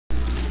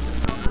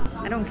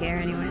I don't care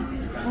anyway.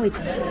 Oh, it's...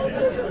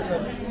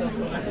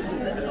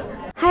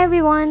 Hi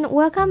everyone,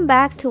 welcome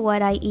back to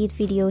What I Eat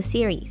video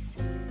series.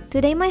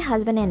 Today my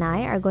husband and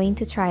I are going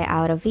to try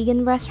out a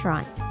vegan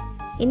restaurant.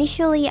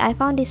 Initially, I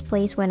found this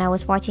place when I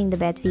was watching the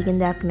Bad Vegan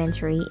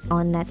documentary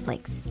on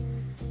Netflix.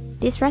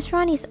 This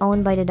restaurant is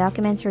owned by the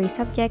documentary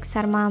subject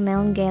Sarma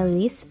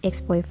Melngailis'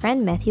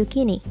 ex-boyfriend Matthew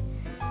Kenney.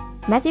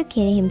 Matthew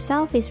Kenney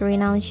himself is a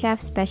renowned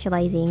chef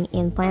specializing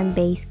in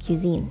plant-based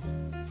cuisine.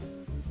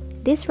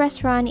 This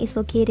restaurant is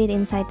located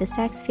inside the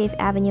Saks Fifth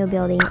Avenue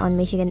building on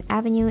Michigan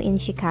Avenue in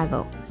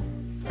Chicago,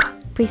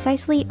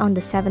 precisely on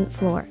the 7th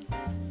floor.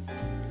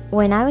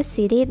 When I was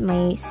seated,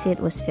 my seat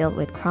was filled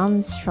with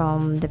crumbs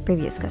from the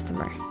previous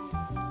customer.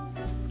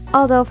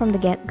 Although from the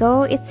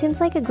get-go, it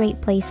seems like a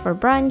great place for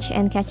brunch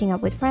and catching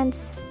up with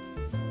friends.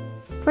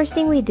 First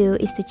thing we do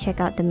is to check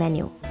out the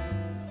menu.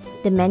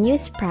 The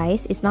menu's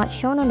price is not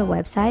shown on the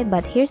website,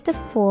 but here's the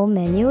full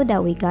menu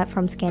that we got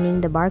from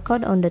scanning the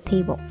barcode on the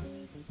table.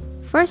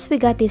 First, we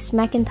got this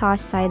Macintosh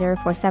cider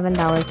for $7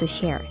 to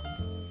share.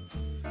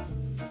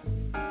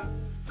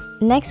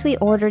 Next, we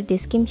ordered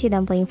this kimchi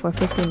dumpling for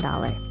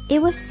 $15.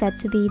 It was said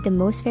to be the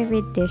most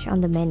favorite dish on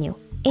the menu.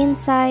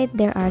 Inside,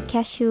 there are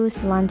cashew,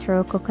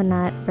 cilantro,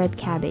 coconut, red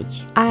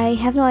cabbage. I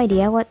have no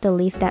idea what the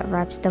leaf that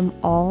wraps them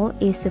all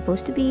is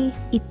supposed to be.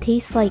 It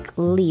tastes like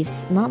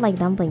leaves, not like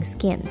dumpling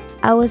skin.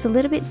 I was a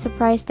little bit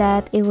surprised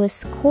that it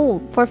was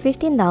cold. For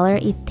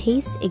 $15, it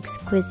tastes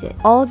exquisite.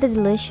 All the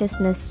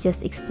deliciousness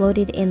just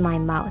exploded in my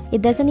mouth.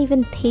 It doesn't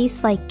even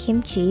taste like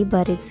kimchi,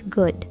 but it's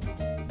good.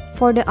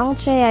 For the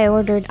entree, I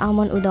ordered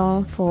almond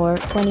udon for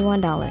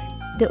 $21.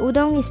 The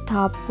udon is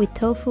topped with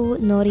tofu,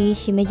 nori,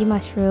 shimeji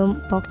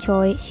mushroom, bok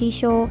choy,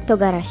 shisho,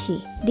 togarashi.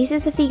 This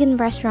is a vegan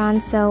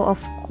restaurant, so of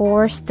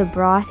course the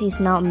broth is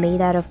not made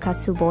out of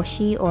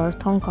katsuboshi or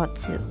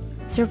tonkotsu.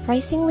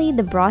 Surprisingly,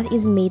 the broth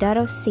is made out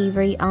of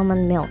savory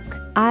almond milk.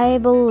 I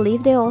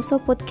believe they also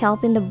put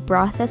kelp in the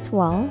broth as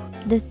well.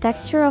 The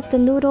texture of the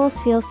noodles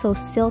feels so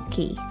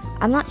silky.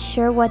 I'm not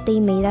sure what they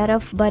made out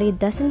of, but it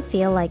doesn't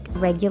feel like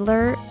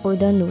regular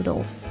udon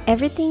noodles.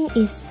 Everything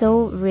is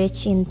so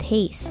rich in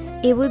taste.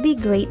 It would be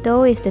great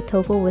though if the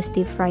tofu was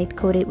deep fried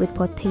coated with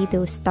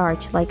potato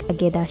starch like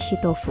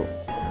agedashi tofu.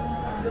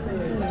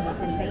 That's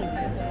insane.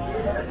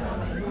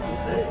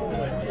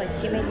 Like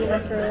shimeji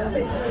mushroom.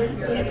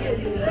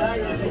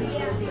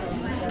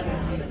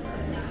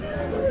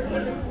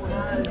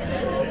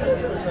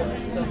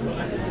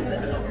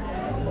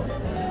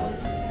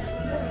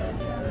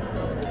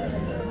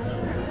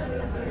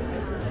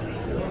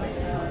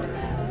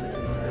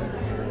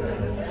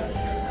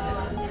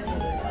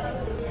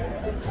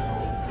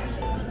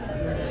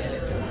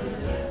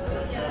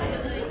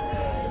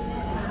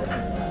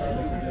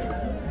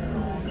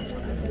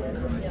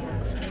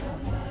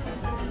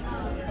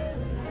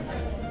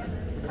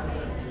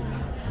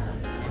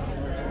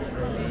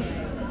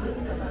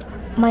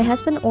 My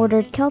husband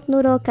ordered kelp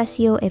noodle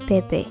Cacio e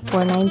Pepe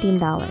for $19.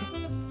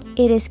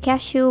 It is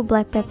cashew,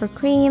 black pepper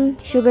cream,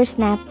 sugar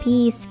snap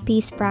peas,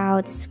 pea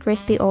sprouts,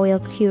 crispy oil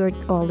cured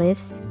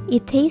olives.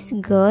 It tastes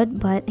good,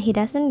 but he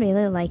doesn't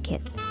really like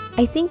it.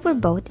 I think we're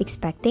both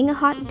expecting a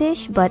hot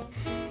dish, but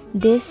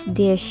this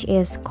dish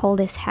is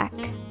cold as heck.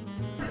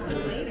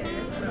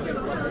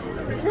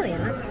 It's really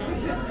not.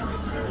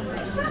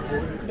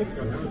 It's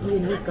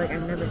unique, like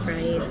I've never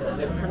tried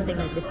something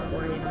like this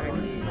before in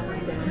garden.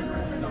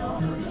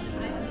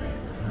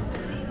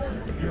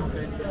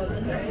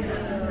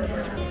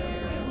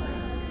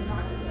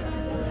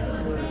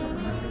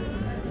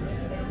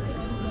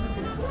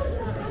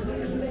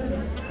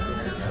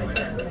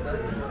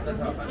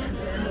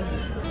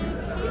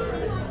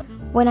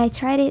 When I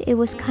tried it, it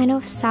was kind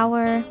of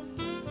sour.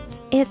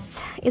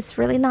 It's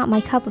really not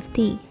my cup of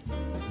tea.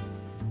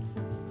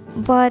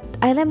 But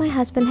I let my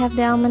husband have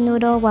the almond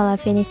noodle while I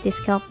finish this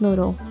kelp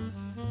noodle.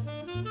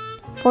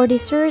 For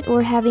dessert,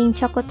 we're having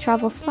chocolate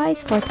truffle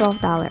slice for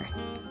 $12.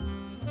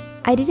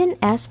 I didn't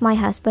ask my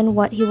husband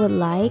what he would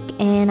like,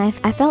 and I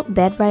felt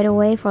bad right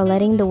away for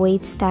letting the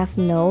wait staff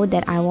know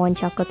that I want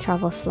chocolate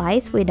truffle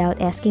slice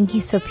without asking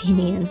his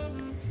opinion.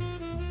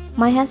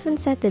 My husband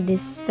said the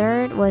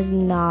dessert was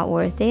not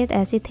worth it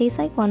as it tastes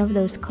like one of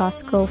those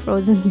Costco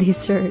frozen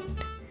desserts.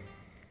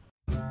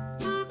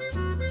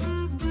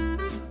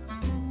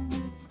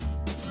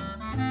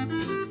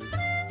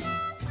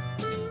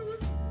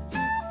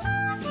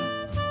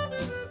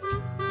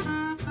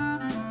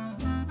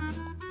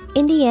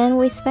 In the end,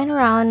 we spent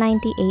around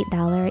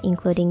 $98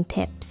 including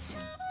tips.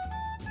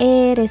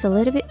 It is a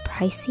little bit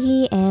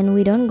pricey and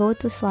we don't go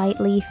to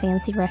slightly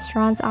fancy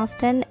restaurants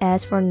often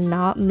as we're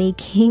not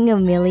making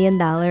 $1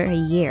 million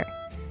a year.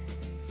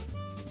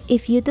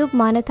 If YouTube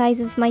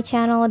monetizes my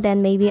channel,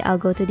 then maybe I'll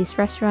go to this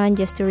restaurant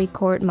just to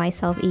record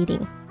myself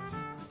eating.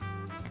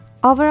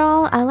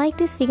 Overall, I like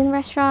this vegan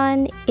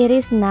restaurant. It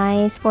is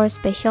nice for a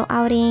special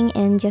outing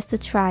and just to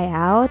try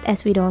out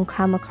as we don't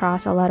come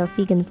across a lot of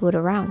vegan food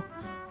around.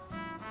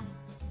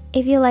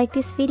 If you like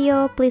this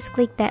video, please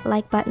click that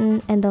like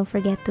button and don't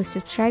forget to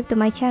subscribe to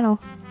my channel.